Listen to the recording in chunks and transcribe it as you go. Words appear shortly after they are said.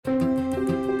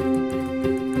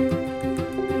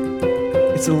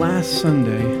It's the last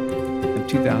Sunday of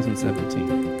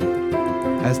 2017.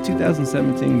 Has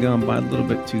 2017 gone by a little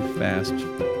bit too fast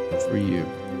for you?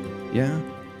 Yeah?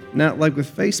 Now, like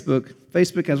with Facebook,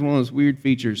 Facebook has one of those weird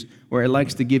features where it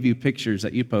likes to give you pictures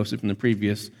that you posted from the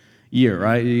previous year,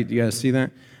 right? You guys see that?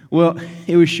 Well,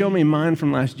 it was showing me mine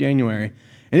from last January,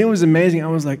 and it was amazing. I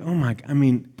was like, oh my,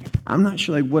 I'm not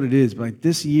sure like what it is, but like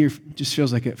this year just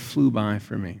feels like it flew by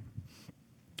for me.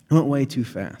 It went way too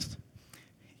fast.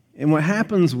 And what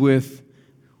happens with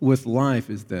life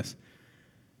is this.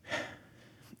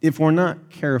 If we're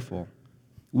not careful,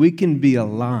 we can be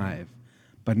alive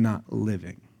but not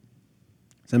living.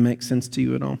 Does that make sense to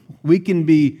you at all? We can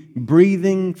be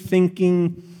breathing,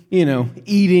 thinking,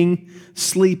 eating,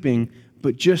 sleeping,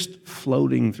 but just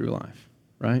floating through life,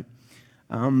 right?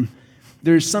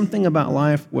 There's something about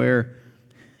life where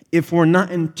if we're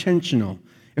not intentional,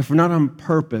 if we're not on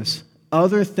purpose,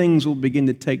 other things will begin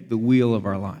to take the wheel of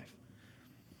our life.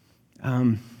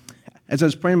 As I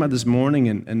was praying about this morning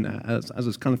and as I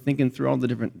was kind of thinking through all the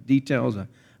different details I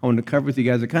wanted to cover with you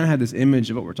guys, I kind of had this image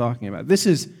of what we're talking about.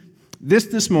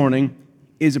 This morning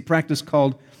is a practice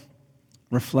called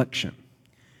reflection.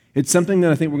 It's something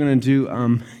that I think we're going to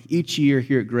do each year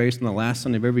here at Grace on the last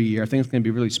Sunday of every year. I think it's going to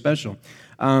be really special.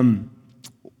 When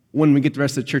we get the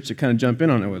rest of the church to kind of jump in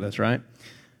on it with us, right?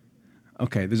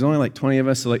 Okay, there's only like 20 of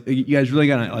us, so you guys really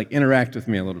got to interact with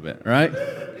me a little bit, right?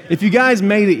 If you guys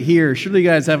made it here, surely you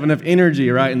guys have enough energy,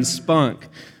 right, and spunk,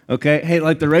 okay? Hey,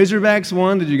 like the Razorbacks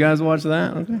won, did you guys watch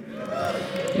that? Okay.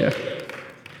 Yeah.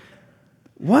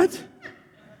 What?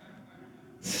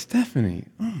 Stephanie,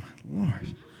 oh my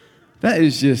Lord. That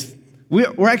is just,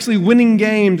 we're actually winning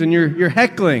games and you're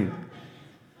heckling.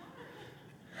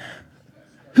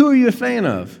 Who are you a fan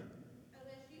of?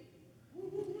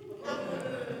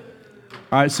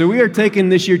 All right, so we are taking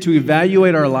this year to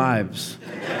evaluate our lives.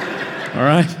 All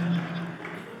right?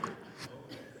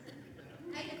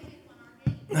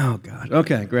 Oh, God.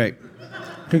 Okay, great.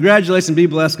 Congratulations. Be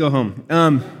blessed. Go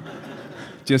home.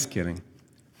 Just kidding.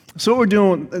 So what we're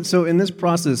doing, so in this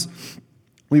process,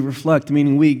 we reflect,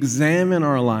 meaning we examine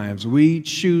our lives. We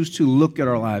choose to look at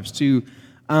our lives, to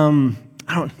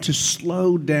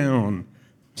slow down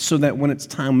so that when it's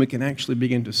time, we can actually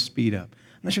begin to speed up.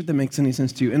 I'm not sure if that makes any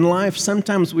sense to you. In life,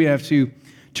 sometimes we have to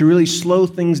really slow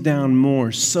things down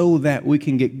more so that we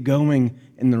can get going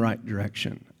in the right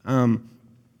direction.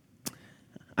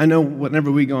 I know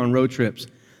whenever we go on road trips,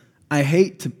 I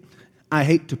hate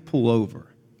to pull over.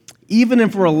 Even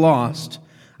if we're lost,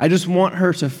 I just want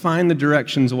her to find the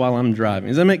directions while I'm driving.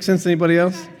 Does that make sense to anybody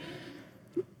else?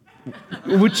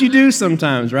 Which you do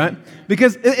sometimes, right?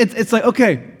 Because it's like,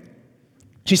 okay,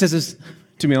 she says this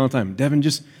to me all the time, Devin,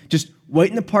 just wait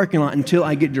in the parking lot until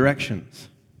I get directions,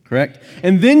 correct?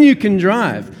 And then you can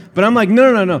drive. But I'm like,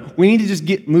 no. We need to just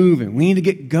get moving. We need to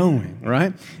get going,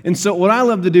 right? And so what I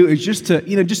love to do is just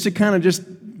to kind of just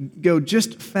go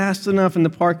just fast enough in the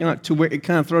parking lot to where it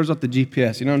kind of throws off the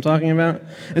GPS. You know what I'm talking about?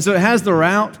 And so it has the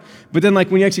route, but then like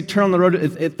when you actually turn on the road,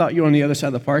 it thought you were on the other side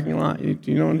of the parking lot. You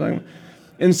know what I'm talking about?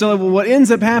 And so what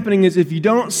ends up happening is if you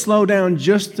don't slow down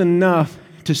just enough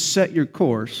to set your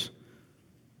course,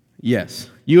 yes,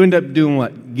 you end up doing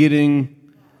what? Getting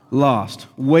lost,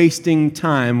 wasting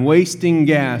time, wasting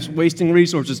gas, wasting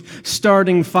resources,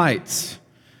 starting fights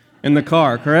in the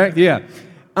car, correct? Yeah.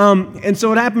 And so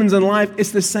what happens in life,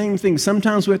 it's the same thing.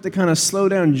 Sometimes we have to kind of slow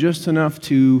down just enough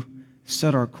to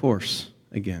set our course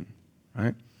again,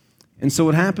 right? And so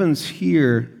what happens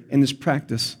here in this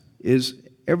practice is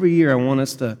every year I want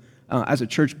us to, as a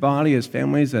church body, as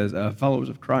families, as followers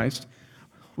of Christ,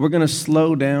 we're going to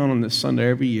slow down on this Sunday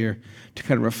every year to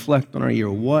kind of reflect on our year.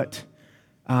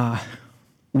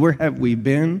 Where have we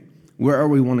been? Where are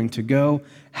we wanting to go?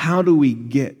 How do we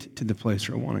get to the place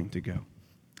we're wanting to go?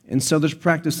 And so this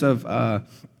practice of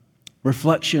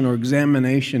reflection or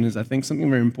examination is, I think, something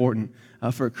very important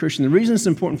for a Christian. The reason it's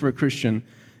important for a Christian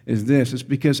is this. It's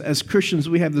because as Christians,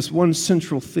 we have this one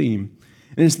central theme,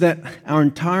 and it's that our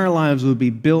entire lives will be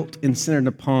built and centered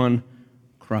upon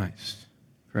Christ,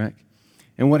 correct?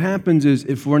 And what happens is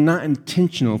if we're not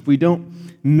intentional, if we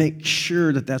don't make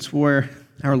sure that that's where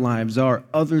our lives are,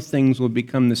 other things will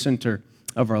become the center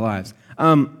of our lives.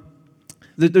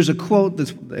 There's a quote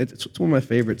it's one of my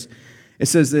favorites. It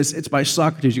says this, it's by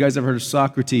Socrates. You guys ever heard of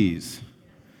Socrates?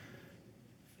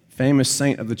 Famous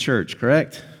saint of the church,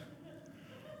 correct?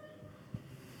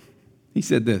 He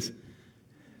said this,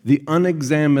 the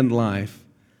unexamined life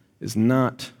is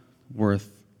not worth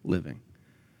living.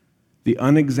 The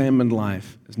unexamined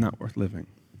life is not worth living.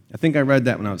 I think I read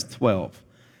that when I was 12.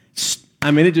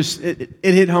 It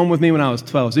hit home with me when I was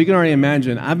 12. So you can already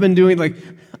imagine. I've been doing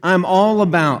I'm all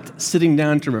about sitting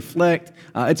down to reflect.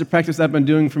 It's a practice I've been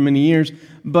doing for many years.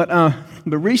 But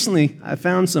recently, I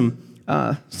found some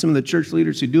of the church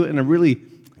leaders who do it in a really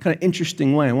kind of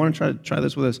interesting way. I want to try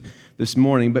this with us this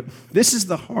morning. But this is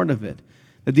the heart of it,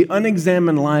 that the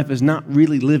unexamined life is not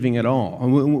really living at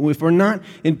all. If we're not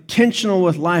intentional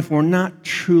with life, we're not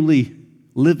truly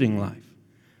living life.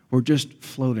 We're just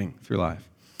floating through life.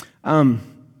 The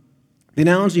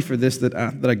analogy for this that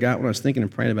I got when I was thinking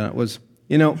and praying about it was,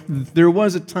 there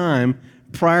was a time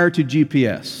prior to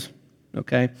GPS,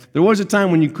 okay? There was a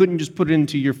time when you couldn't just put it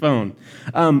into your phone.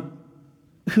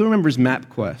 Who remembers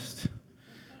MapQuest?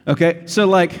 Okay, so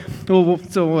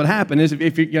what happened is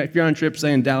if you're on a trip,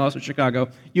 say in Dallas or Chicago,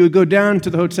 you would go down to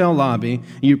the hotel lobby,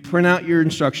 and you print out your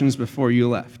instructions before you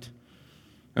left.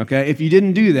 Okay, if you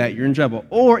didn't do that, you're in trouble.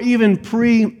 Or even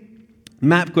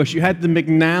pre-MapQuest, you had the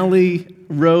McNally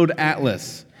Road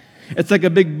Atlas. It's like a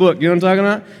big book, you know what I'm talking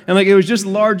about? And it was just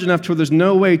large enough to where there's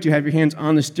no way to have your hands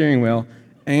on the steering wheel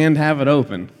and have it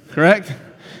open, correct?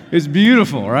 It's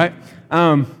beautiful, right?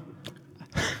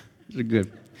 These are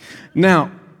good.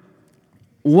 Now,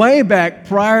 way back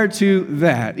prior to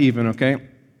that even, okay,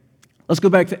 let's go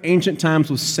back to ancient times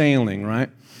with sailing, right?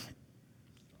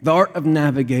 The art of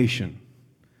navigation.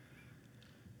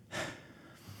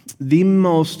 The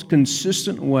most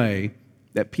consistent way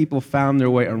that people found their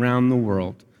way around the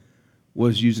world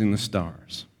was using the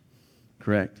stars,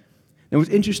 correct? Now, what's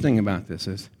interesting about this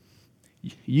is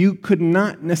you could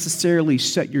not necessarily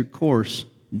set your course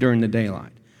during the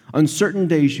daylight. On certain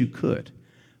days you could,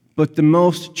 but the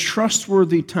most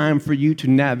trustworthy time for you to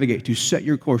navigate, to set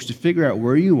your course, to figure out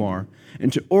where you are,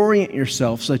 and to orient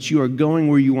yourself so that you are going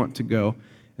where you want to go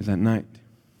is at night.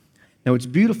 Now, what's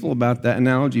beautiful about that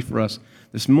analogy for us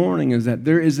this morning is that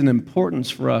there is an importance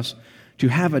for us to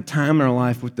have a time in our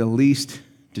life with the least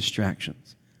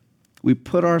distractions. We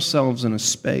put ourselves in a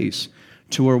space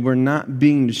to where we're not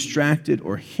being distracted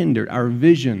or hindered. Our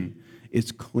vision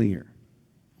is clear.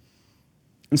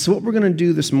 And so what we're going to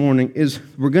do this morning is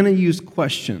we're going to use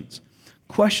questions.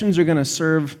 Questions are going to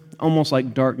serve almost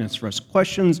like darkness for us.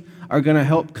 Questions are going to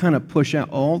help kind of push out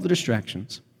all the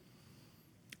distractions.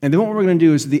 And then what we're going to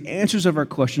do is the answers of our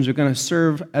questions are going to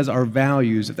serve as our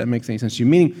values, if that makes any sense to you.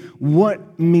 Meaning,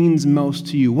 what means most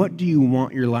to you? What do you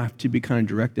want your life to be kind of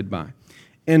directed by?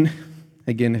 And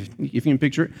again, if you can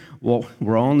picture it, well,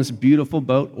 we're all in this beautiful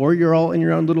boat, or you're all in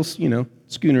your own little,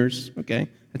 schooners, okay?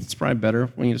 It's probably better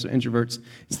when you're just introverts.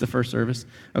 It's the first service.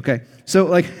 Okay, so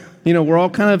we're all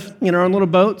kind of in our own little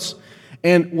boats.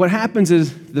 And what happens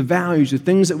is the values, the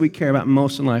things that we care about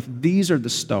most in life, these are the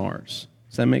stars.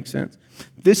 Does that make sense?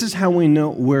 This is how we know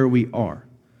where we are.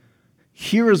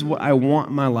 Here is what I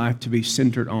want my life to be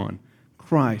centered on: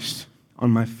 Christ,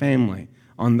 on my family,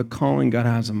 on the calling God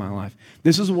has in my life.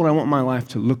 This is what I want my life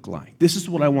to look like. This is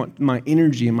what I want my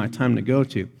energy and my time to go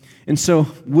to. And so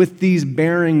with these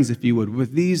bearings, if you would,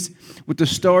 with the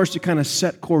stars to kind of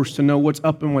set course, to know what's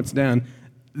up and what's down,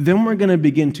 then we're going to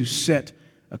begin to set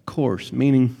a course,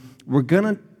 meaning we're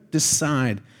going to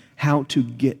decide how to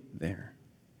get there.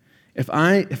 If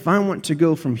I want to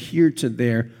go from here to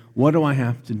there, what do I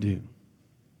have to do?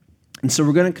 And so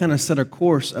we're going to kind of set a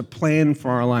course, a plan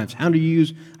for our lives. How to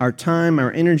use our time,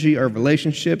 our energy, our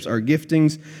relationships, our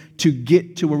giftings to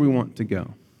get to where we want to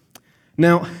go.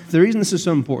 Now, the reason this is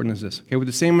so important is this, okay, with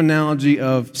the same analogy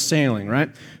of sailing, right?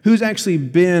 Who's actually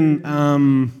been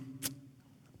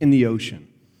in the ocean?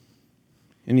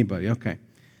 Anybody? Okay.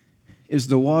 Is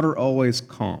the water always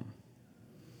calm?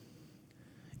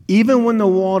 Even when the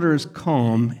water is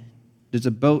calm, does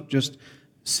a boat just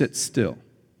sit still?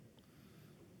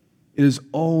 It is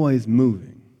always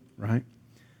moving, right?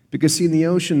 Because, see, in the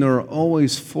ocean, there are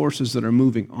always forces that are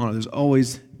moving on it. There's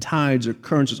always tides or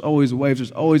currents. There's always waves.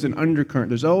 There's always an undercurrent.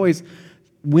 There's always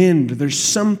wind. There's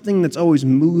something that's always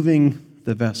moving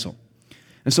the vessel.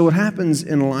 And so what happens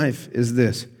in life is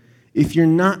this. If you're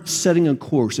not setting a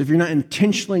course, if you're not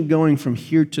intentionally going from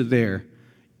here to there,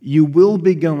 you will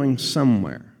be going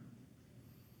somewhere.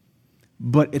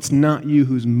 But it's not you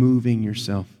who's moving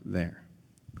yourself there.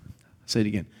 I'll say it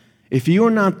again. If you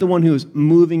are not the one who is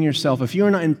moving yourself, if you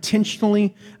are not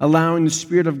intentionally allowing the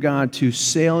Spirit of God to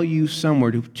sail you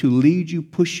somewhere, to lead you,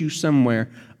 push you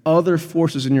somewhere, other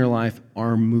forces in your life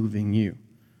are moving you.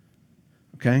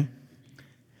 Okay?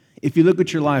 If you look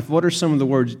at your life, what are some of the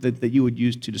words that you would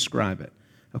use to describe it?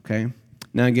 Okay?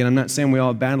 Now, again, I'm not saying we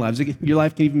all have bad lives. Your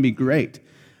life can even be great.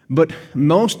 But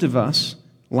most of us,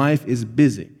 life is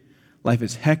busy. Life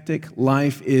is hectic.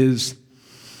 Life is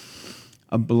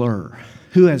a blur.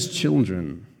 Who has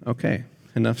children? Okay,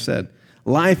 enough said.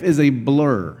 Life is a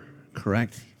blur,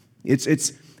 correct? It's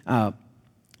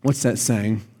what's that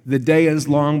saying? The day is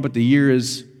long, but the year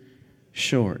is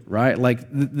short, right? Like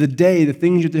the day, the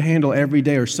things you have to handle every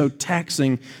day are so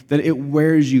taxing that it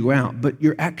wears you out. But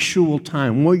your actual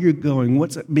time, where you're going,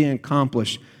 what's being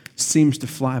accomplished, seems to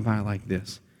fly by like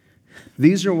this.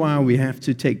 These are why we have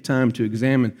to take time to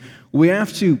examine. We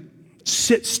have to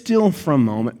sit still for a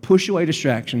moment, push away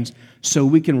distractions, so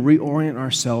we can reorient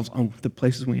ourselves on the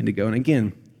places we need to go. And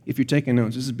again, if you're taking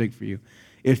notes, this is big for you.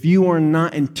 If you are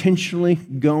not intentionally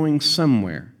going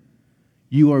somewhere,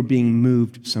 you are being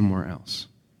moved somewhere else.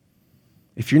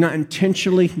 If you're not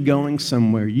intentionally going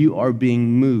somewhere, you are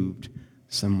being moved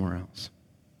somewhere else.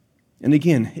 And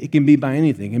again, it can be by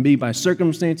anything. It can be by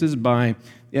circumstances, by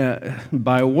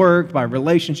work, by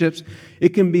relationships. It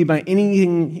can be by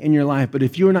anything in your life. But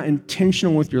if you're not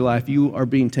intentional with your life, you are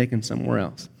being taken somewhere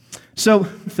else. So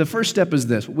the first step is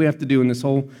this, what we have to do in this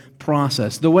whole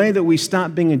process. The way that we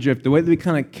stop being adrift, the way that we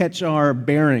kind of catch our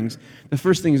bearings, the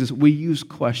first thing is this, we use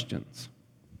questions.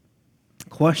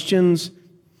 Questions.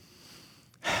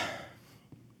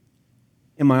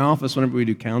 In my office, whenever we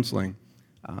do counseling,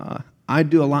 I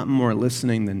do a lot more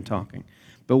listening than talking.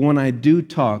 But when I do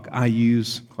talk, I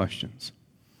use questions.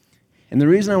 And the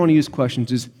reason I want to use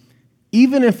questions is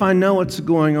even if I know what's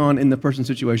going on in the person's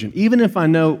situation, even if I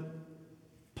know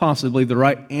possibly the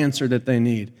right answer that they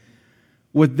need,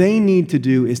 what they need to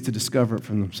do is to discover it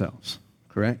for themselves,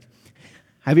 correct?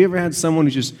 Have you ever had someone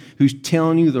who's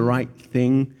telling you the right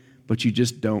thing, but you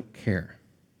just don't care?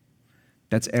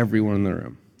 That's everyone in the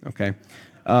room, okay?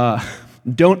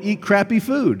 Don't eat crappy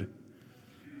food.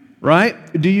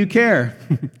 Right? Do you care?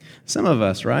 Some of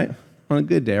us, right? On a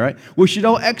good day, right? We should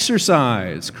all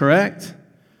exercise, correct?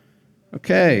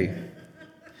 Okay.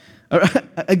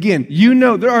 Again, you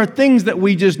know there are things that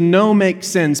we just know make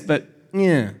sense, but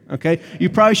yeah, okay? You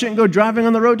probably shouldn't go driving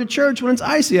on the road to church when it's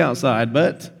icy outside,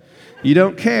 but you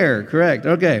don't care, correct?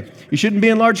 Okay. You shouldn't be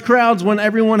in large crowds when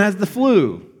everyone has the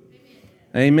flu.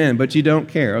 Amen. But you don't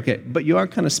care. Okay. But you are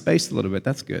kind of spaced a little bit.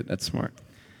 That's good. That's smart.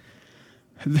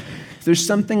 There's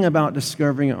something about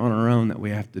discovering it on our own that we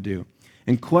have to do.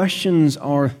 And questions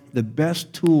are the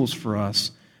best tools for us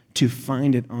to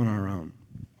find it on our own.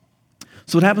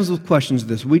 So what happens with questions is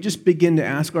this. We just begin to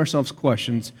ask ourselves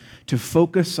questions to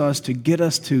focus us, to get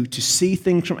us to see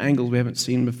things from angles we haven't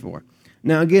seen before.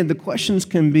 Now, again, the questions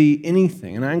can be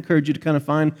anything, and I encourage you to kind of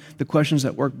find the questions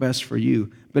that work best for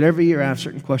you. But every year I have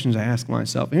certain questions I ask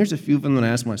myself. And here's a few of them that I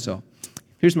ask myself.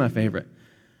 Here's my favorite.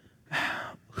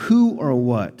 Who or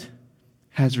what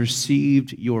has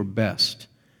received your best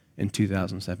in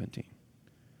 2017?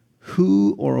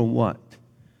 Who or what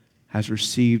has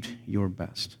received your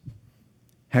best?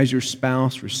 Has your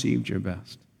spouse received your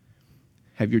best?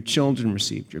 Have your children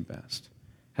received your best?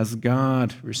 Has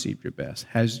God received your best?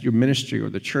 Has your ministry or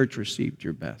the church received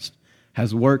your best?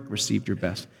 Has work received your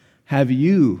best? Have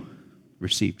you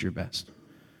received your best?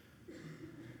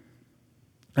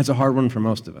 That's a hard one for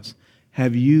most of us.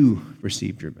 Have you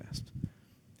received your best?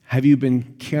 Have you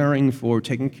been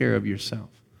taking care of yourself?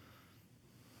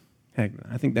 Heck,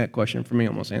 I think that question for me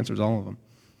almost answers all of them.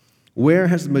 Where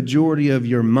has the majority of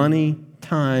your money,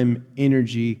 time,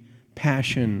 energy,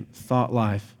 passion, thought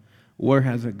life, where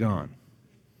has it gone?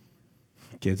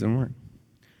 Kids and work.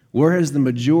 Where has the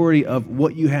majority of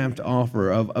what you have to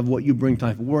offer, of what you bring to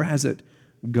life, where has it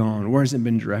gone? Where has it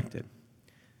been directed?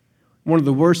 One of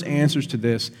the worst answers to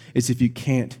this is if you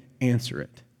can't answer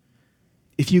it.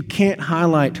 If you can't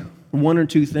highlight one or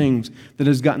two things that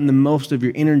has gotten the most of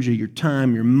your energy, your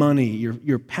time, your money,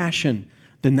 your passion,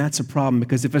 then that's a problem.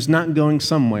 Because if it's not going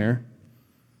somewhere,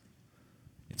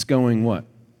 it's going what?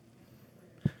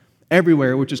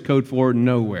 Everywhere, which is code for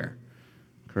nowhere.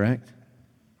 Correct?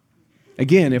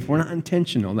 Again, if we're not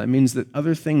intentional, that means that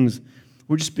other things,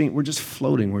 we're just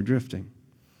floating, we're drifting.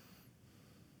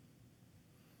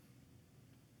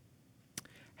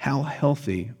 How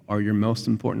healthy are your most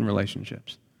important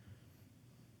relationships?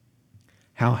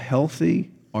 How healthy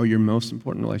are your most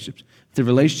important relationships? The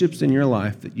relationships in your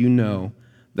life that you know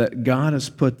that God has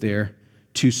put there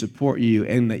to support you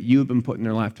and that you have been put in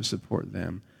their life to support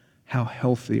them. How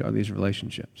healthy are these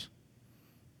relationships?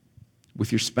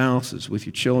 With your spouses, with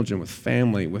your children, with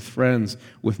family, with friends,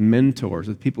 with mentors,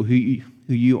 with people who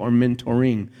you are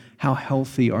mentoring. How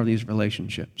healthy are these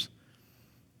relationships?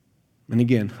 And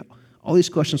again, all these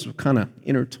questions will kind of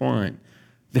intertwine.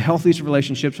 The healthiest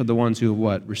relationships are the ones who have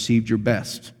what? Received your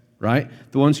best, right?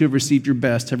 The ones who have received your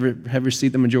best have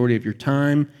received the majority of your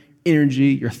time, energy,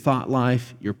 your thought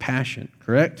life, your passion,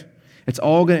 correct? It's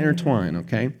all going to intertwine,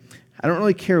 okay? I don't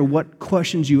really care what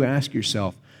questions you ask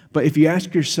yourself, but if you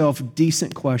ask yourself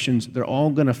decent questions, they're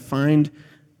all going to find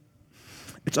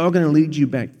It's all going to lead you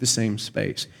back to the same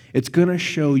space. It's going to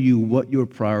show you what your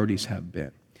priorities have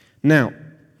been. Now,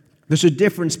 there's a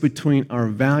difference between our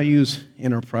values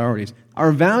and our priorities.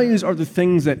 Our values are the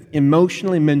things that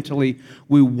emotionally, mentally,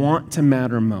 we want to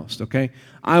matter most, okay?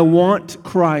 I want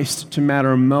Christ to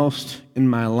matter most in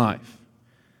my life.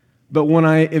 But when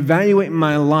I evaluate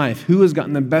my life, who has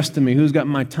gotten the best of me, who's got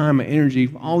my time, my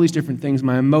energy, all these different things,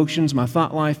 my emotions, my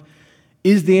thought life,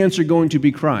 is the answer going to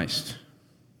be Christ?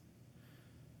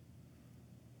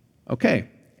 Okay,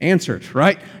 answers,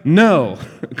 right? No,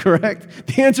 correct?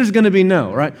 The answer is going to be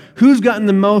no, right? Who's gotten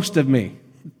the most of me?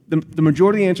 The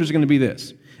majority of the answers are going to be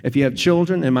this. If you have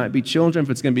children, it might be children. If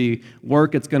it's going to be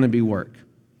work, it's going to be work.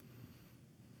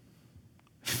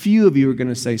 Few of you are going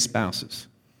to say spouses.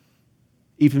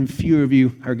 Even fewer of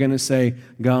you are going to say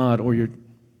God or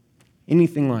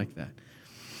anything like that.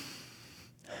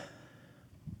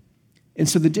 And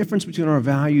so the difference between our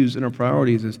values and our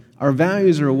priorities is our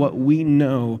values are what we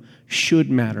know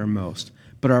should matter most,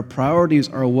 but our priorities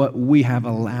are what we have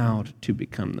allowed to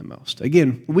become the most.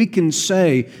 Again, we can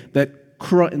say that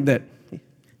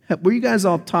were you guys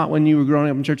all taught when you were growing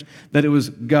up in church that it was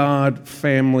God,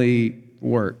 family,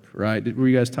 work, right? Were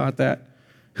you guys taught that?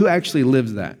 Who actually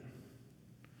lives that?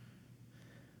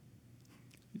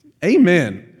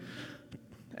 Amen.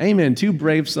 Amen. Two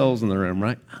brave souls in the room,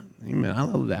 right? Amen. I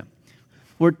love that.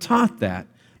 We're taught that,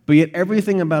 but yet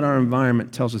everything about our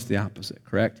environment tells us the opposite,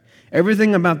 correct?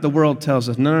 Everything about the world tells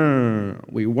us, no.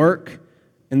 We work,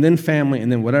 and then family,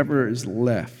 and then whatever is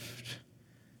left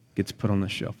gets put on the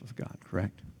shelf with God,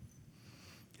 correct?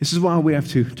 This is why we have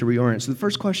to reorient. So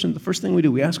the first thing we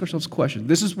do, we ask ourselves questions.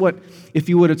 This is what, if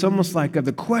you would, it's almost like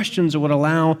the questions are what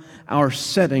allow our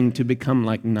setting to become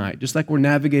like night, just like we're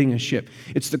navigating a ship.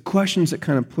 It's the questions that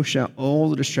kind of push out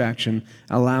all the distraction,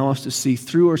 allow us to see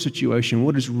through our situation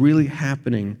what is really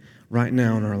happening right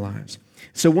now in our lives.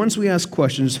 So once we ask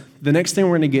questions, the next thing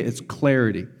we're going to get is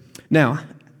clarity. Now,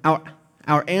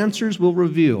 our answers will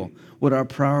reveal what our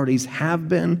priorities have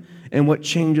been and what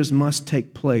changes must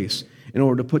take place in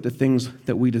order to put the things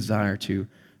that we desire to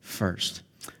first.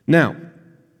 Now,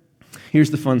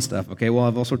 here's the fun stuff, okay? We'll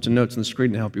have all sorts of notes on the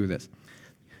screen to help you with this.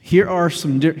 Here are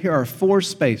 4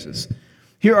 spaces.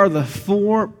 Here are the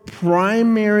 4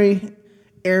 primary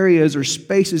areas or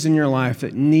spaces in your life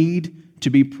that need to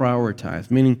be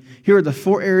prioritized, meaning here are the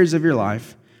 4 areas of your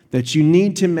life that you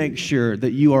need to make sure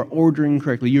that you are ordering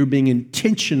correctly. You're being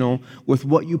intentional with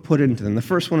what you put into them. The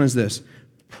first one is this,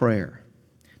 prayer.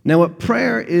 Now, what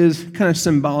prayer is kind of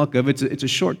symbolic of, it's a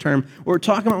short term. What we're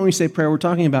talking about when we say prayer, we're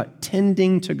talking about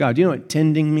tending to God. Do you know what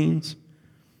tending means?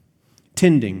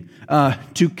 Tending,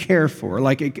 to care for.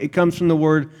 Like it comes from the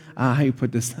word, how you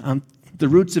put this? The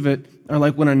roots of it are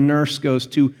like when a nurse goes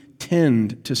to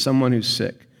tend to someone who's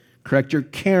sick. Correct? You're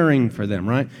caring for them,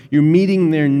 right? You're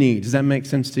meeting their needs. Does that make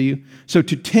sense to you? So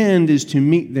to tend is to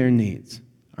meet their needs,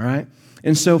 all right?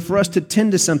 And so for us to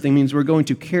tend to something means we're going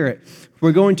to care it.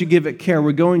 We're going to give it care.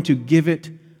 We're going to give it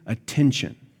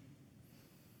attention.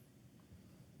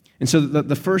 And so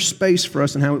the first space for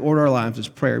us in how we order our lives is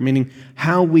prayer, meaning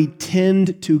how we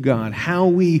tend to God, how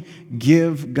we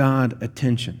give God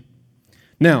attention.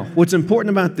 Now, what's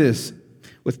important about this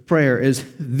with prayer is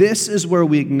this is where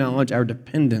we acknowledge our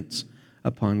dependence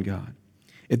upon God.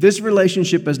 If this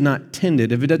relationship is not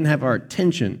tended, if it doesn't have our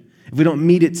attention, if we don't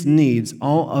meet its needs,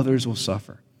 all others will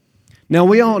suffer. Now,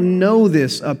 we all know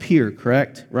this up here,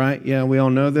 correct? Right? Yeah, we all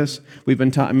know this. We've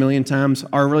been taught a million times.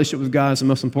 Our relationship with God is the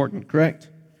most important, correct?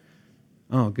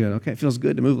 Oh, good. Okay, it feels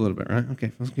good to move a little bit, right? Okay,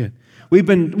 feels good. We've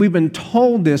been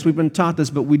told this, we've been taught this,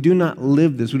 but we do not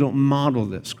live this. We don't model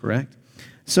this, correct?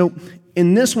 So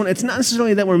in this one, it's not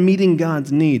necessarily that we're meeting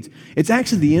God's needs. It's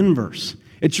actually the inverse.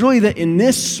 It's really that in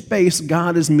this space,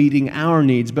 God is meeting our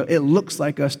needs, but it looks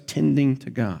like us tending to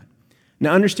God.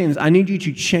 Now understand this, I need you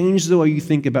to change the way you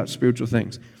think about spiritual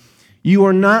things. You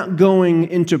are not going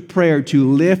into prayer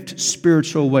to lift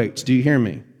spiritual weights. Do you hear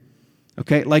me?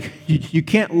 Okay, like you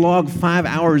can't log 5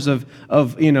 hours of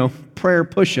prayer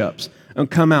push-ups and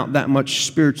come out that much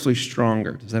spiritually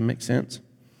stronger. Does that make sense?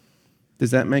 Does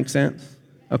that make sense?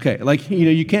 Okay, like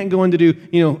you can't go in to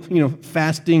do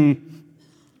fasting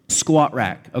squat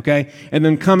rack, okay, and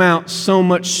then come out so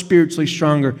much spiritually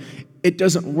stronger. It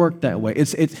doesn't work that way.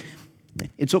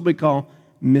 It's what we call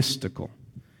mystical,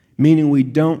 meaning we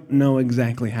don't know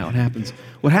exactly how it happens.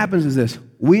 What happens is this: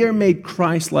 we are made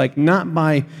Christ-like not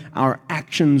by our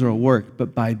actions or work,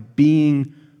 but by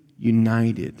being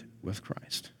united with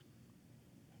Christ.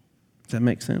 Does that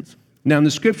make sense? Now, in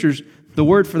the Scriptures, the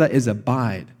word for that is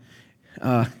abide.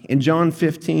 In John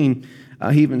 15,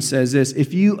 he even says this: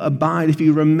 if you abide, if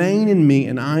you remain in me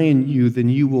and I in you, then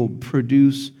you will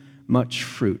produce much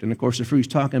fruit. And of course, the fruit he's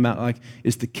talking about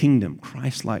is the kingdom,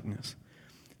 Christ-likeness.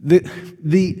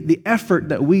 The effort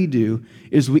that we do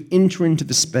is we enter into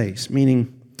the space,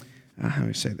 meaning, how do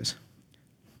I say this?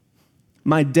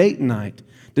 My date night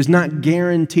does not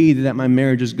guarantee that my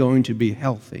marriage is going to be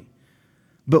healthy.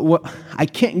 But what I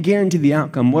can't guarantee the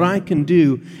outcome. What I can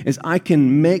do is I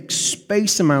can make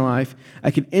space in my life.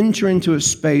 I can enter into a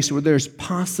space where there's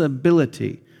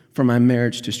possibility for my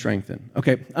marriage to strengthen.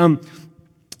 Okay,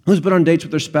 who's been on dates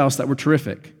with their spouse that were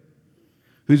terrific?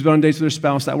 Who's been on dates with their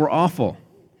spouse that were awful?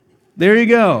 There you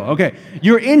go. Okay,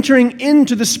 you're entering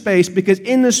into the space because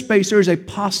in this space there is a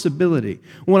possibility.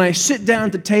 When I sit down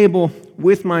at the table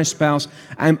with my spouse,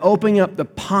 I'm opening up the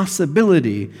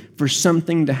possibility for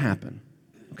something to happen.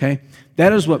 Okay?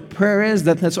 That is what prayer is.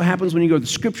 That's what happens when you go to the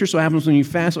Scripture. So what happens when you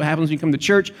fast. What happens when you come to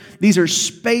church. These are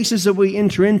spaces that we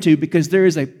enter into because there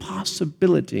is a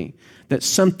possibility that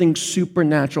something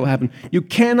supernatural happened. You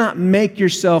cannot make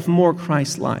yourself more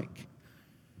Christ-like.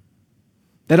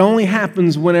 That only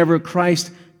happens whenever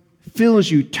Christ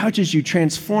fills you, touches you,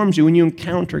 transforms you, when you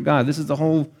encounter God. This is the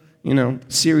whole,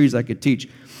 series I could teach.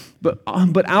 But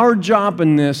our job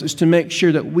in this is to make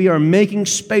sure that we are making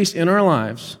space in our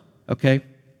lives, okay?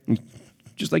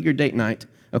 Just like your date night,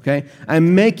 okay?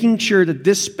 I'm making sure that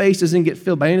this space doesn't get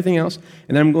filled by anything else,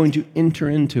 and I'm going to enter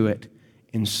into it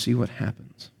and see what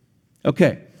happens.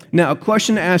 Okay, now a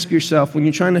question to ask yourself when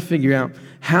you're trying to figure out,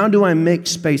 how do I make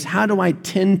space? How do I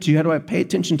pay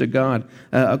attention to God?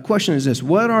 A question is this: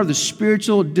 what are the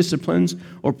spiritual disciplines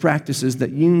or practices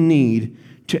that you need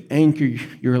to anchor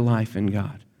your life in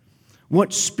God?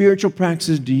 What spiritual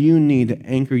practices do you need to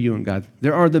anchor you in God?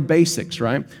 There are the basics,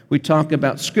 right? We talk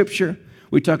about Scripture,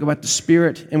 we talk about the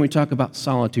Spirit, and we talk about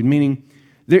solitude, meaning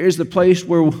there is the place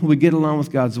where we get alone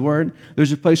with God's Word.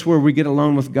 There's a place where we get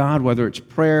alone with God, whether it's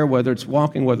prayer, whether it's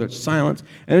walking, whether it's silence.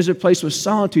 And there's a place with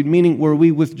solitude, meaning where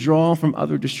we withdraw from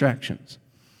other distractions.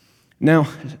 Now,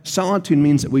 solitude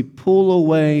means that we pull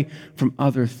away from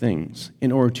other things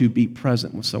in order to be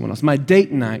present with someone else. My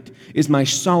date night is my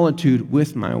solitude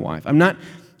with my wife.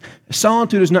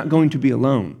 Solitude is not going to be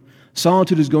alone.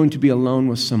 Solitude is going to be alone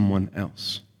with someone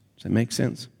else. Does that make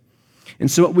sense? And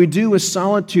so what we do with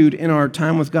solitude in our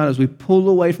time with God is we pull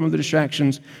away from other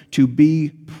distractions to be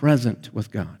present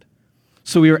with God.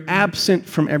 So we are absent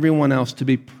from everyone else to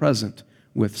be present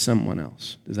with someone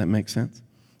else. Does that make sense?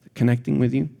 Connecting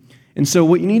with you. And so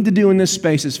what you need to do in this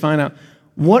space is find out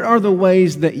what are the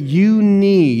ways that you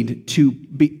need to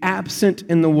be absent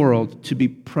in the world to be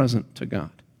present to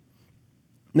God.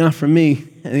 Now for me,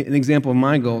 an example of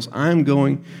my goals, I'm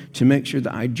going to make sure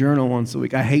that I journal once a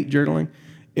week. I hate journaling.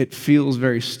 It feels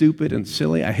very stupid and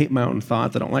silly. I hate my own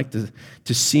thoughts. I don't like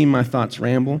to see my thoughts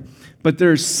ramble. But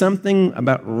there's something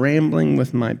about rambling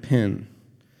with my pen.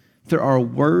 There are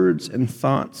words and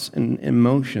thoughts and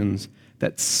emotions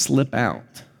that slip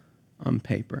out on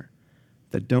paper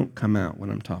that don't come out when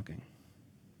I'm talking.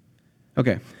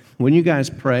 Okay, when you guys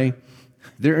pray,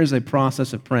 there is a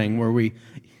process of praying where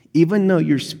even though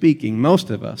you're speaking, most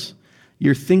of us,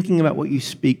 you're thinking about what you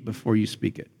speak before you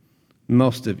speak it.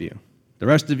 Most of you. The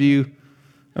rest of you,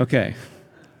 okay,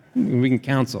 we can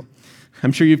counsel.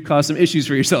 I'm sure you've caused some issues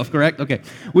for yourself, correct? Okay.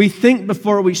 We think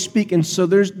before we speak, and so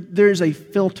there's a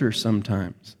filter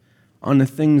sometimes on the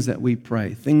things that we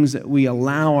pray, things that we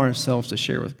allow ourselves to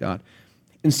share with God.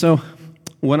 And so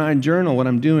when I journal, what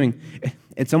I'm doing,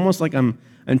 it's almost like I'm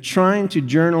trying to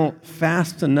journal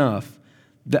fast enough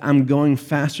that I'm going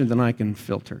faster than I can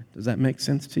filter. Does that make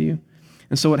sense to you?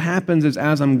 And so what happens is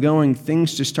as I'm going,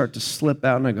 things just start to slip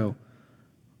out, and I go,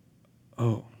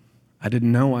 oh, I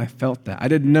didn't know I felt that. I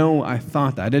didn't know I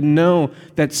thought that. I didn't know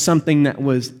that's something that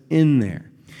was in there.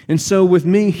 And so with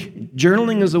me,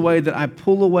 journaling is a way that I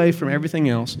pull away from everything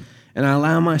else and I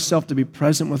allow myself to be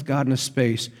present with God in a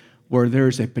space where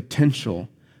there's a potential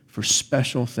for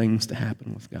special things to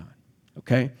happen with God.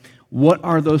 Okay? What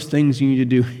are those things you need to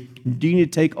do? Do you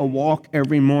need to take a walk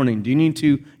every morning? Do you need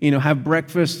to, have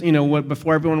breakfast,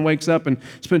 before everyone wakes up and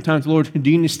spend time with the Lord? Do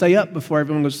you need to stay up before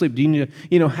everyone goes to sleep? Do you need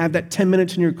to, have that 10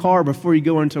 minutes in your car before you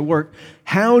go into work?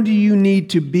 How do you need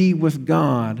to be with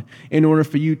God in order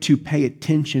for you to pay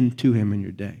attention to Him in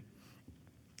your day?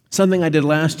 Something I did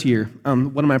last year,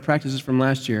 one of my practices from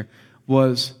last year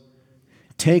was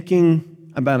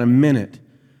taking about a minute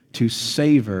to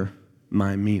savor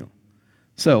my meal.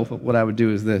 So what I would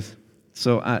do is this.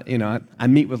 So I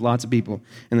meet with lots of people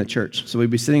in the church. So we'd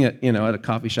be sitting at a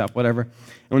coffee shop, whatever. And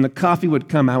when the coffee would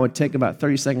come, I would take about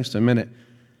 30 seconds to a minute.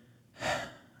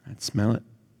 I'd smell it.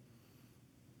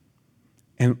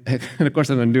 And of course,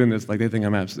 as I'm doing this, they think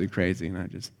I'm absolutely crazy.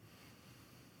 And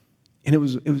it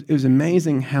was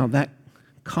amazing how that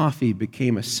coffee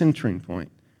became a centering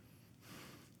point.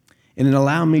 And it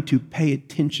allowed me to pay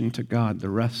attention to God the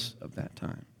rest of that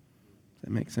time. Does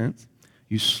that make sense?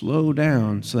 You slow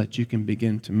down so that you can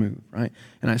begin to move, right?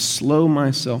 And I slow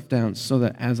myself down so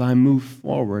that as I move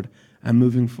forward, I'm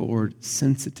moving forward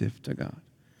sensitive to God,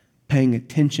 paying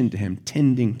attention to Him,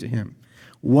 tending to Him.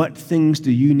 What things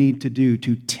do you need to do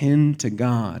to tend to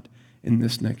God in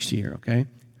this next year, okay?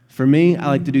 For me, I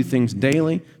like to do things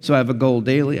daily. So I have a goal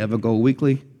daily, I have a goal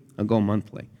weekly, a goal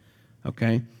monthly,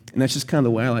 okay? And that's just kind of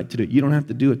the way I like to do it. You don't have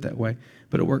to do it that way,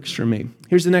 but it works for me.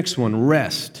 Here's the next one,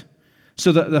 rest.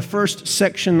 So the first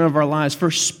section of our lives,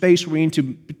 first space we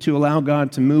need to allow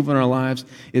God to move in our lives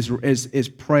is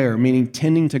prayer, meaning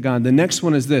tending to God. The next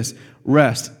one is this,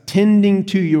 rest, tending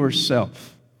to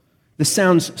yourself. This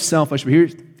sounds selfish, but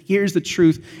here's the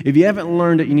truth. If you haven't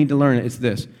learned it, you need to learn it. It's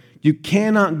this. You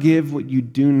cannot give what you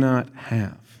do not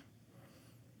have.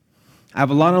 I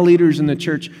have a lot of leaders in the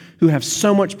church who have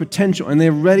so much potential and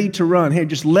they're ready to run. Hey,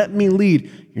 just let me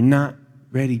lead. You're not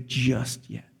ready just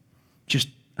yet. Just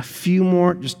a few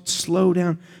more, just slow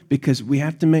down, because we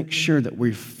have to make sure that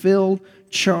we're filled,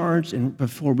 charged, and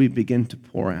before we begin to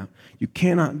pour out. You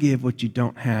cannot give what you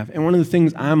don't have. And one of the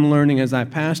things I'm learning as I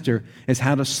pastor is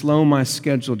how to slow my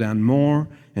schedule down more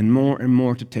and more and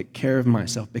more to take care of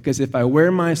myself. Because if I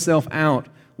wear myself out,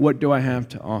 what do I have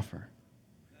to offer?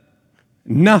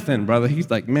 Nothing, brother. He's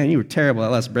like, man, you were terrible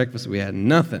that last breakfast we had.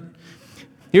 Nothing.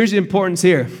 Here's the importance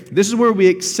here. This is where we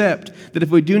accept that if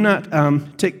we do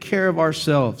not take care of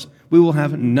ourselves, we will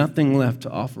have nothing left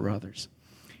to offer others.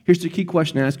 Here's the key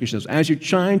question to ask yourselves. As you're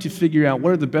trying to figure out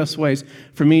what are the best ways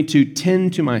for me to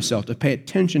tend to myself, to pay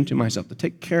attention to myself, to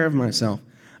take care of myself,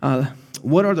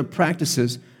 what are the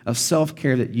practices of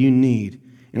self-care that you need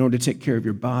in order to take care of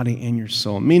your body and your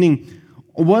soul? Meaning,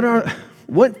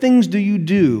 what things do you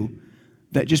do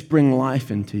that just bring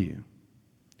life into you?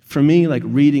 For me, like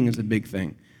reading is a big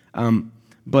thing,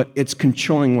 but it's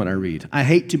controlling what I read. I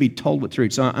hate to be told what to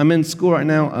read. So I'm in school right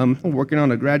now. I'm working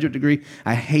on a graduate degree.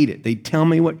 I hate it. They tell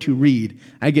me what to read.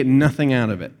 I get nothing out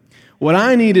of it. What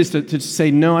I need is to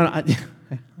say, no,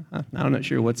 I'm not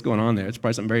sure what's going on there. It's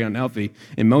probably something very unhealthy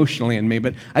emotionally in me,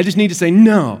 but I just need to say,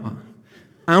 no,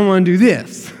 I want to do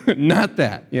this, not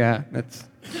that. Yeah, that's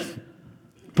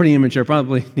pretty immature.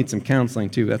 Probably need some counseling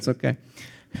too. That's okay.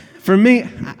 For me,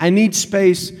 I need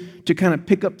space to kind of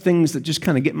pick up things that just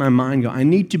kind of get my mind going. I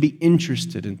need to be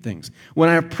interested in things. When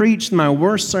I preach, my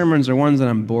worst sermons are ones that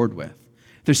I'm bored with.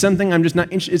 If there's something I'm just not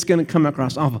interested, it's going to come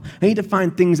across awful. I need to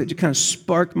find things that just kind of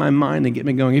spark my mind and get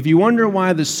me going. If you wonder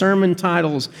why the sermon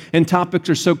titles and topics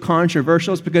are so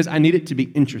controversial, it's because I need it to be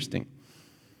interesting,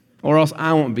 or else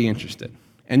I won't be interested.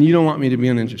 And you don't want me to be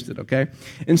uninterested, okay?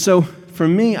 And so for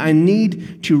me, I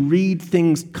need to read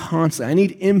things constantly. I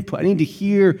need input. I need to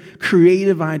hear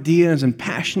creative ideas and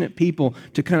passionate people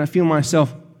to kind of feel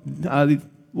myself.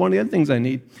 One of the other things I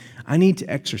need to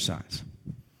exercise.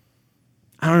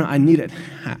 I don't know, I need it.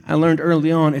 I learned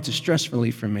early on it's a stress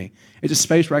relief for me. It's a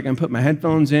space where I can put my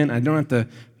headphones in. I don't have to,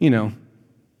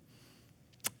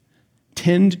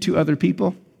 tend to other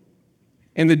people.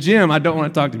 In the gym, I don't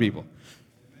want to talk to people.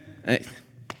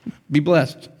 Be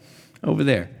blessed over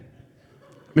there.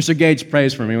 Mr. Gage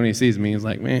prays for me when he sees me. He's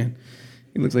like, man,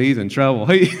 he looks like he's in trouble.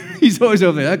 He's always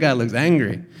over there. That guy looks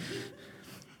angry.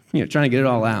 Trying to get it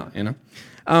all out,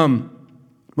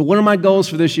 But one of my goals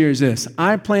for this year is this.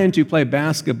 I plan to play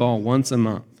basketball once a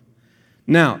month.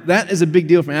 Now, that is a big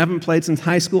deal for me. I haven't played since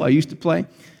high school. I used to play.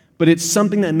 But it's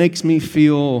something that makes me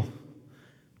feel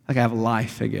like I have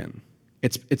life again.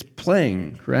 It's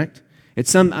playing, correct?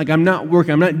 It's like I'm not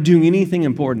working. I'm not doing anything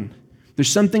important. There's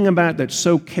something about it that's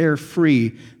so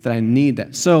carefree that I need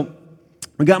that. So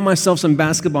I got myself some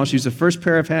basketball shoes, the first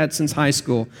pair I've had since high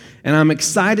school, and I'm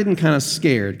excited and kind of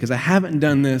scared because I haven't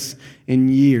done this in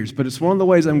years, but it's one of the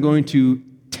ways I'm going to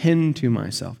tend to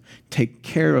myself, take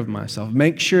care of myself,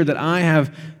 make sure that I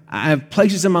have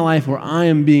places in my life where I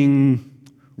am being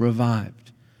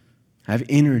revived. I have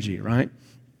energy, right?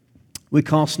 We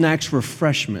call snacks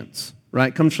refreshments. Right?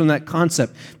 It comes from that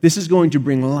concept. This is going to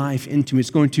bring life into me. It's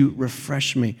going to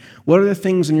refresh me. What are the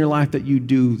things in your life that you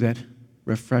do that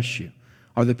refresh you?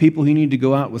 Are there people you need to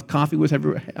go out with coffee with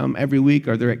every week?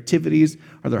 Are there activities?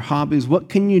 Are there hobbies? What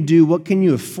can you do? What can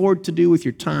you afford to do with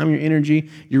your time, your energy,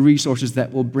 your resources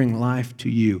that will bring life to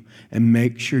you and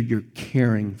make sure you're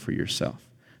caring for yourself?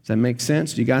 Does that make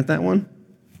sense? You got that one?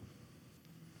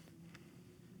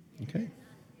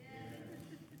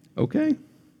 Okay.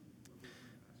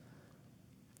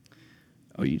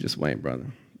 Oh, you just wait, brother.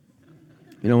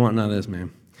 You don't want none of this,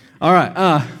 man. All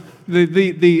right.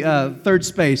 The third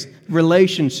space,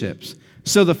 relationships.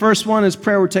 So the first one is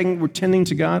prayer. We're tending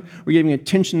to God. We're giving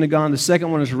attention to God. The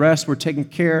second one is rest. We're taking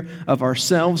care of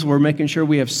ourselves. We're making sure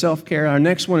we have self-care. Our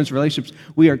next one is relationships.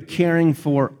 We are caring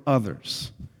for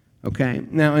others. Okay?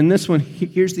 Now, in this one,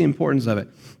 here's the importance of it.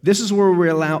 This is where we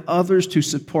allow others to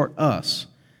support us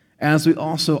as we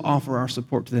also offer our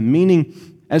support to them. Meaning,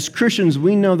 as Christians,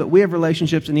 we know that we have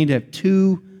relationships that need to have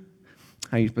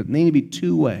they need to be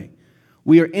two-way.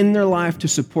 We are in their life to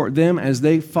support them as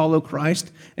they follow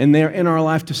Christ, and they're in our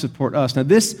life to support us. Now,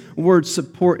 this word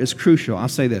support is crucial. I'll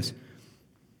say this.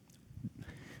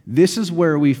 This is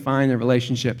where we find the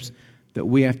relationships that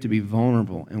we have to be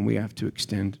vulnerable and we have to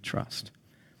extend trust.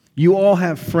 You all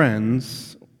have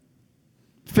friends,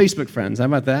 Facebook friends. How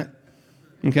about that?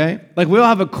 Okay? Like we all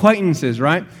have acquaintances,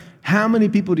 right? How many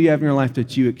people do you have in your life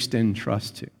that you extend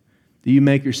trust to? That you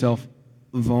make yourself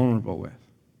vulnerable with?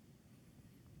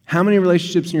 How many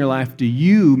relationships in your life do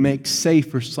you make safe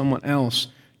for someone else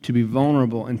to be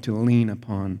vulnerable and to lean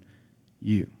upon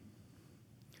you?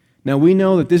 Now, we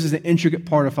know that this is an intricate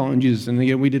part of following Jesus. And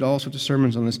again, we did all sorts of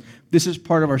sermons on this. This is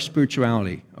part of our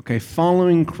spirituality, okay?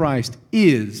 Following Christ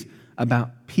is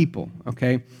about people,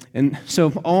 okay? And so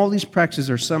all these practices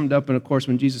are summed up, and of course,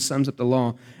 when Jesus sums up the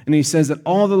law, and he says that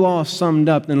all the law is summed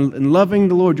up in loving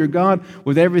the Lord your God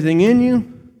with everything in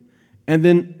you, and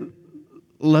then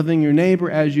loving your neighbor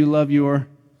as you love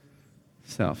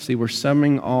yourself. See, we're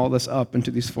summing all this up into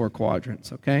these four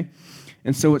quadrants, okay?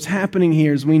 And so what's happening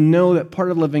here is we know that part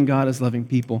of loving God is loving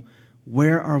people.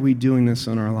 Where are we doing this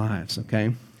in our lives,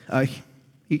 okay?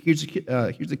 Here's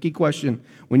a key question.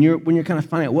 When you're kind of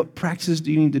finding out what practices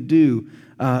do you need to do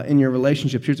in your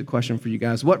relationships, here's a question for you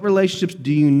guys. What relationships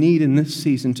do you need in this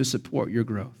season to support your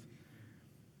growth?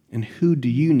 And who do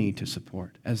you need to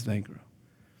support as they grow?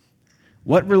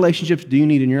 What relationships do you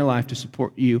need in your life to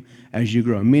support you as you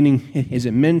grow? Meaning, is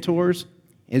it mentors?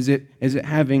 Is it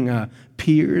having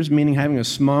peers, meaning having a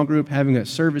small group, having a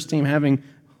service team, having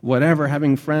whatever,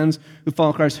 having friends who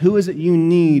follow Christ? Who is it you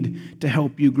need to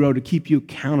help you grow, to keep you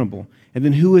accountable? And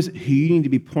then who is it who you need to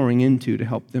be pouring into to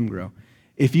help them grow?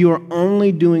 If you are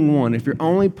only doing one, if you're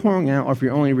only pouring out, or if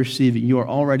you're only receiving, you are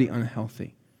already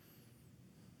unhealthy.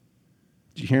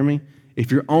 Did you hear me? If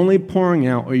you're only pouring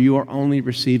out or you are only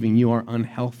receiving, you are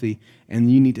unhealthy, and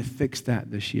you need to fix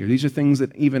that this year. These are things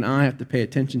that even I have to pay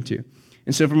attention to.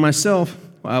 And so for myself,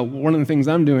 one of the things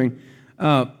I'm doing,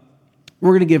 we're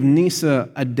going to give Nisa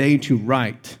a day to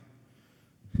write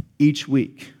each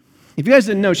week. If you guys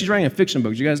didn't know, she's writing a fiction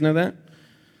book. Did you guys know that?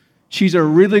 She's a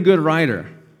really good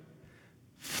writer.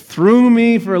 Threw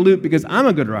me for a loop because I'm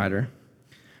a good writer,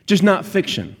 just not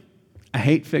fiction. I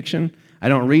hate fiction. I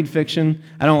don't read fiction.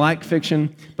 I don't like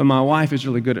fiction, but my wife is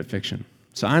really good at fiction.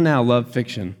 So I now love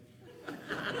fiction.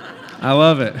 I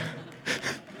love it.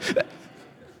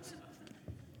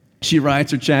 She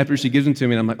writes her chapters, she gives them to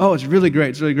me, and I'm like, oh, it's really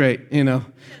great, you know.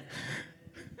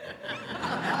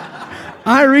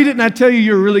 I read it and I tell you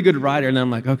you're a really good writer, and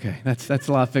I'm like, okay, that's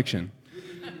a lot of fiction.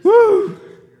 Woo!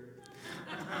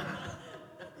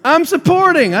 I'm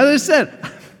supporting, as I said.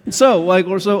 So one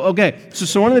of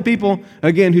the people,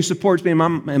 again, who supports me in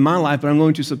my life, but I'm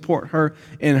going to support her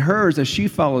in hers as she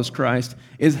follows Christ,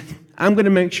 is I'm going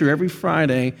to make sure every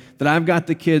Friday that I've got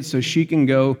the kids so she can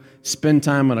go spend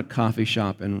time at a coffee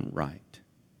shop and write.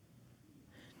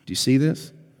 Do you see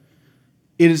this?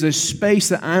 It is a space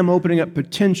that I'm opening up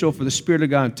potential for the Spirit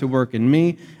of God to work in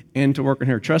me and to work in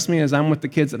her. Trust me, as I'm with the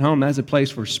kids at home, that's a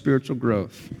place for spiritual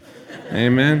growth.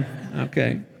 Amen?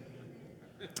 Okay.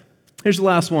 Here's the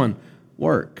last one.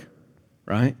 Work,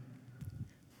 right?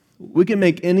 We can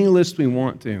make any list we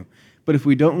want to, but if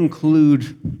we don't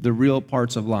include the real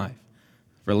parts of life,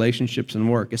 relationships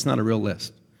and work, it's not a real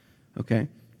list, okay?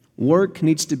 Work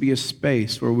needs to be a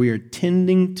space where we are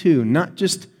tending to, not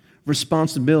just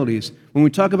responsibilities. When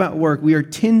we talk about work, we are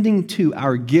tending to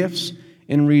our gifts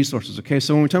and resources, okay?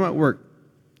 So when we talk about work,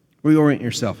 reorient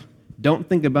yourself. Don't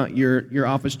think about your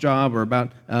office job or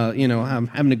about,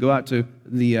 having to go out to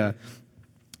the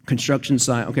construction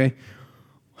site, okay?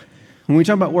 When we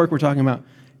talk about work, we're talking about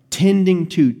tending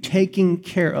to, taking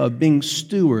care of, being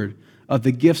steward of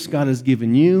the gifts God has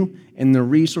given you and the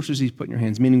resources He's put in your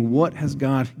hands, meaning what has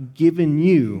God given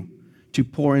you to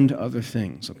pour into other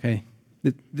things, okay?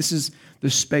 This is the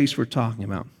space we're talking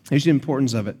about. Here's the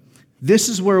importance of it. This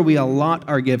is where we allot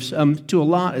our gifts. To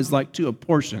allot is like to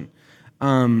apportion.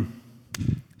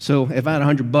 So if I had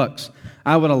 $100,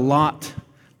 I would allot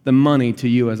the money to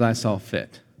you as I saw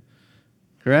fit.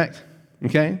 Correct?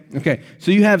 Okay.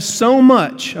 So you have so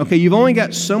much. Okay, you've only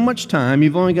got so much time.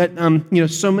 You've only got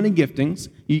so many giftings.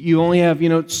 You only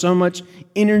have so much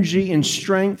energy and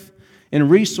strength and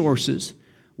resources.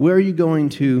 Where are you going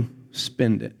to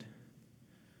spend it?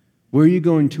 Where are you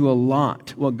going to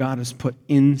allot what God has put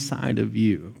inside of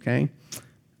you, okay?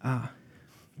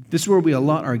 This is where we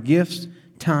allot our gifts,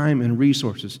 time, and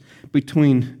resources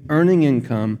between earning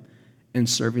income and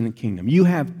serving the kingdom. You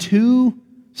have two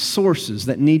sources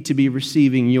that need to be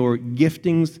receiving your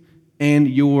giftings and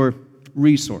your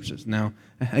resources. Now,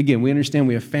 again, we understand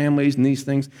we have families and these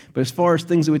things, but as far as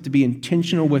things that we have to be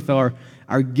intentional with our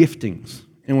giftings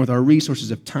and with our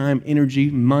resources of time, energy,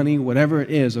 money, whatever it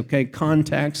is, okay,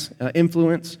 contacts,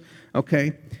 influence,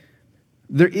 okay,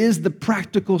 there is the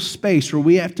practical space where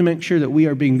we have to make sure that we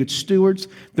are being good stewards,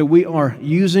 that we are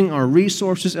using our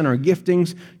resources and our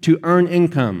giftings to earn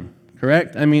income,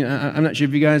 correct? I mean, I'm not sure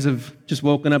if you guys have just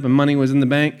woken up and money was in the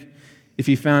bank. If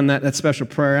you found that special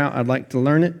prayer out, I'd like to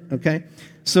learn it, okay?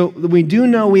 So we do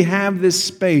know we have this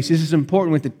space. This is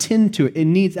important. We have to tend to it. It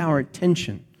needs our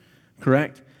attention,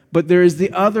 correct? But there is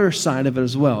the other side of it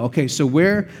as well. Okay, so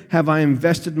where have I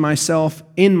invested myself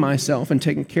in myself and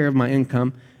taken care of my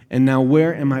income? And now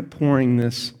where am I pouring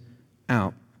this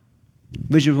out?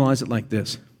 Visualize it like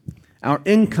this. Our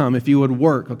income, if you would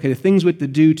work, okay, the things we have to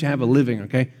do to have a living,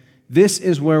 okay, this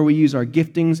is where we use our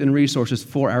giftings and resources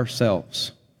for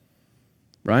ourselves,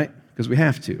 right? Because we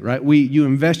have to, right? You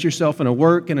invest yourself in a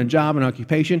work, in a job, an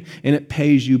occupation, and it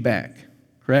pays you back,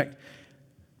 correct?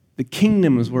 The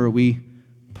kingdom is where we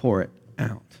pour it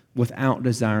out without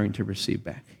desiring to receive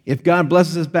back. If God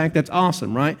blesses us back, that's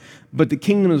awesome, right? But the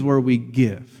kingdom is where we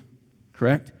give,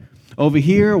 correct? Over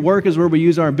here, work is where we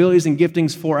use our abilities and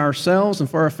giftings for ourselves and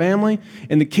for our family,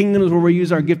 and the kingdom is where we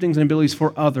use our giftings and abilities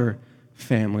for other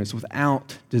families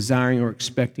without desiring or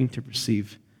expecting to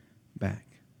receive back.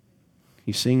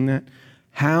 You seeing that?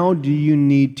 How do you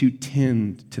need to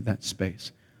tend to that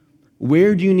space?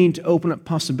 Where do you need to open up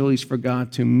possibilities for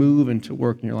God to move and to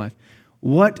work in your life?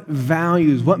 What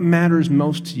values, what matters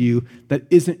most to you that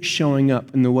isn't showing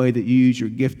up in the way that you use your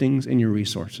giftings and your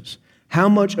resources? How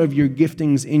much of your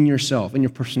giftings in yourself, in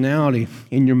your personality,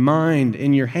 in your mind,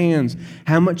 in your hands,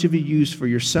 how much have you used for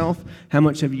yourself? How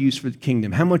much have you used for the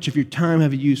kingdom? How much of your time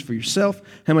have you used for yourself?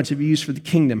 How much have you used for the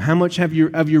kingdom? How much of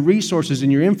your resources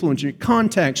and your influence and your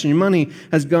contacts and your money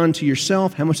has gone to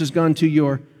yourself? How much has gone to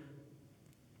your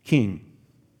king?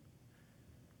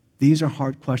 These are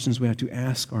hard questions we have to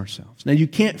ask ourselves. Now, you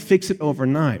can't fix it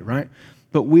overnight, right?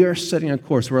 But we are setting a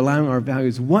course. We're allowing our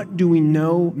values. What do we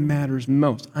know matters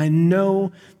most? I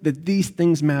know that these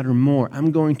things matter more.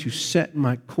 I'm going to set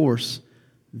my course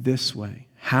this way.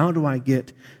 How do I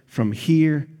get from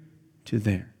here to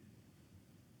there?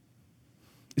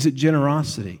 Is it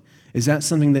generosity? Is that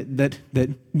something that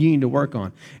you need to work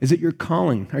on? Is it your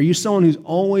calling? Are you someone who's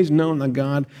always known that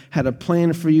God had a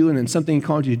plan for you and then something He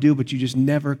called you to do, but you just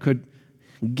never could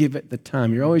give it the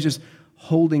time? You're always just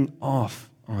holding off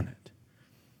on it.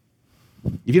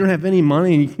 If you don't have any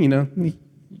money and you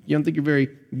don't think you're very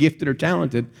gifted or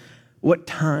talented, what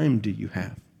time do you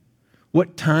have?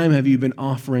 What time have you been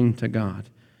offering to God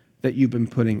that you've been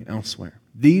putting elsewhere?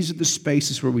 These are the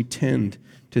spaces where we tend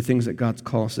to things that God's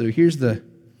called us to do. Here's the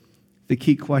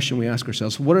key question we ask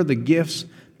ourselves. What are the gifts,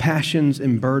 passions,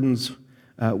 and burdens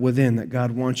within that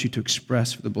God wants you to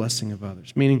express for the blessing of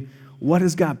others? Meaning, what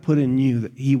has God put in you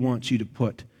that He wants you to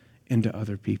put into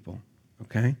other people?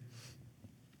 Okay?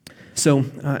 So,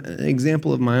 an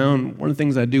example of my own, one of the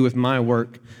things I do with my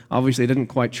work, obviously it doesn't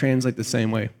quite translate the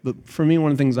same way, but for me,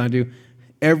 one of the things I do,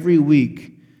 every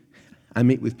week I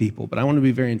meet with people, but I want to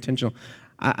be very intentional.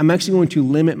 I'm actually going to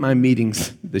limit my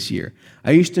meetings this year.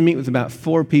 I used to meet with about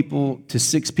 4 people to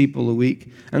 6 people a week.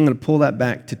 I'm going to pull that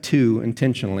back to 2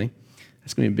 intentionally.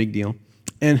 That's going to be a big deal.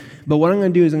 But what I'm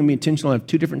going to do is I'm going to be intentional. I have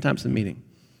 2 different types of meeting.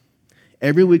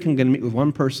 Every week I'm going to meet with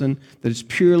one person that is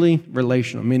purely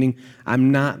relational, meaning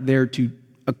I'm not there to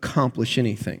accomplish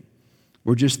anything.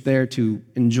 We're just there to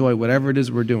enjoy whatever it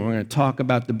is we're doing. We're going to talk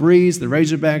about the Breeze, the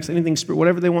Razorbacks, anything,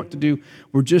 whatever they want to do.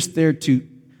 We're just there to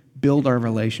build our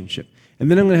relationship. And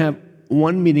then I'm going to have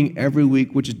one meeting every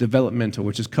week, which is developmental,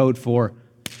 which is code for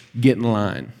get in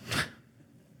line.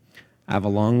 I have a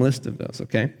long list of those,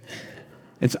 okay?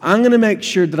 And so I'm going to make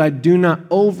sure that I do not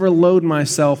overload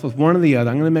myself with one or the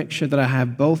other. I'm going to make sure that I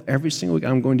have both every single week.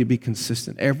 I'm going to be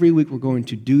consistent. Every week we're going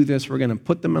to do this. We're going to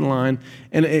put them in line.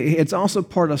 And it's also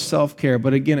part of self-care.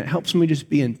 But again, it helps me just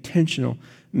be intentional,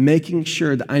 making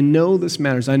sure that I know this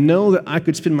matters. I know that I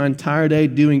could spend my entire day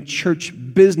doing church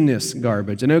business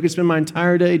garbage. I know I could spend my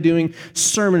entire day doing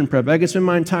sermon prep. I could spend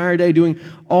my entire day doing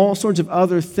all sorts of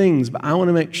other things. But I want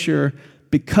to make sure,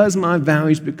 because my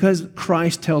values, because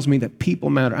Christ tells me that people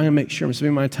matter, I'm going to make sure I'm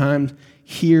spending my time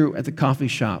here at the coffee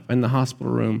shop, in the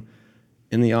hospital room,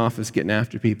 in the office, getting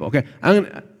after people. Okay,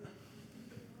 if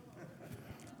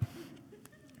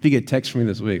you get a text from me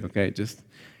this week, okay, just,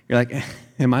 you're You're like,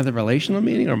 am I the relational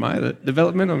meeting or am I the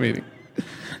developmental meeting?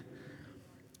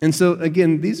 And so,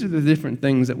 again, these are the different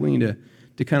things that we need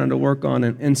to kind of to work on.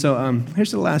 And so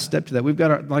here's the last step to that. We've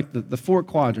got the four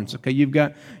quadrants, okay? You've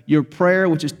got your prayer,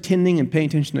 which is tending and paying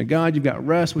attention to God. You've got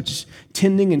rest, which is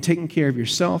tending and taking care of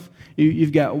yourself.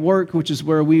 You've got work, which is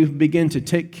where we begin to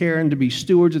take care and to be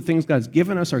stewards of things God's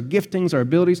given us, our giftings, our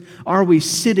abilities. Are we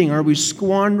sitting? Are we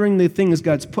squandering the things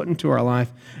God's put into our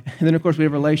life? And then, of course, we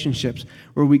have relationships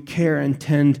where we care and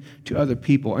tend to other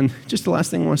people. And just the last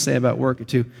thing I want to say about work,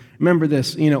 too, remember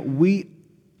this, we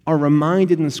are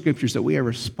reminded in the Scriptures that we are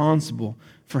responsible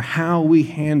for how we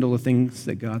handle the things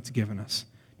that God's given us.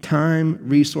 Time,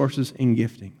 resources, and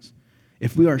giftings.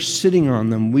 If we are sitting on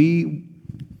them, we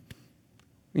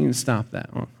need to stop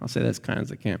that. Well, I'll say that as kind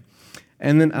as I can.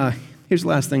 And then here's the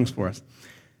last things for us.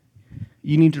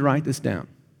 You need to write this down.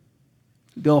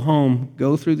 Go home,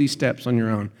 go through these steps on your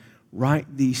own. Write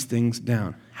these things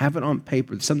down. Have it on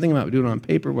paper. There's something about doing it on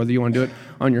paper, whether you want to do it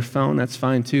on your phone, that's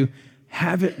fine too.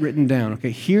 Have it written down.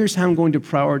 Okay, here's how I'm going to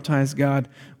prioritize God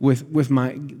with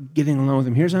my getting along with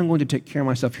Him. Here's how I'm going to take care of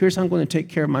myself. Here's how I'm going to take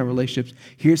care of my relationships.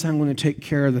 Here's how I'm going to take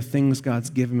care of the things God's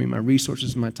given me, my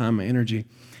resources, my time, my energy.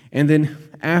 And then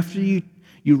after you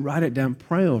write it down,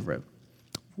 pray over it.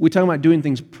 We talk about doing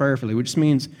things prayerfully, which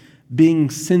means being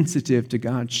sensitive to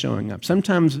God showing up.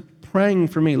 Sometimes praying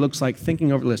for me looks like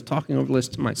thinking over the list, talking over the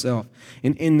list to myself.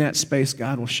 And in that space,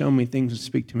 God will show me things and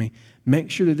speak to me.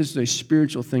 Make sure that this is a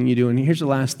spiritual thing you do. And here's the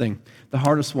last thing, the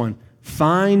hardest one.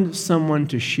 Find someone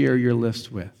to share your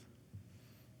list with.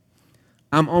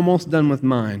 I'm almost done with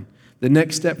mine. The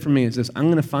next step for me is this. I'm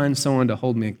going to find someone to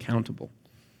hold me accountable.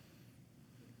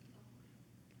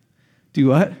 Do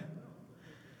what?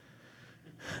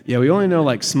 Yeah, we only know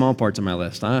like small parts of my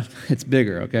list. It's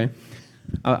bigger, okay?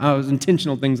 I was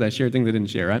intentional things I shared, things I didn't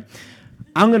share, right?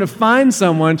 I'm going to find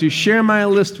someone to share my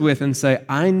list with and say,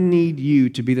 I need you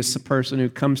to be this person who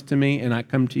comes to me and I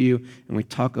come to you and we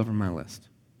talk over my list.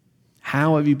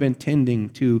 How have you been tending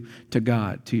to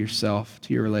God, to yourself,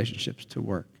 to your relationships, to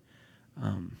work?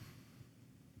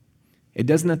 It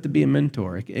doesn't have to be a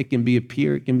mentor. It can be a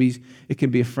peer. It can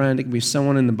be a friend. It can be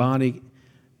someone in the body.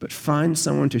 But find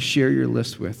someone to share your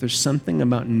list with. There's something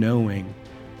about knowing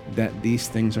that these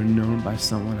things are known by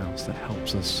someone else that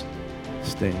helps us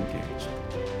stay engaged.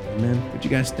 Amen. Would you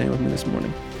guys stand with me this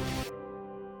morning?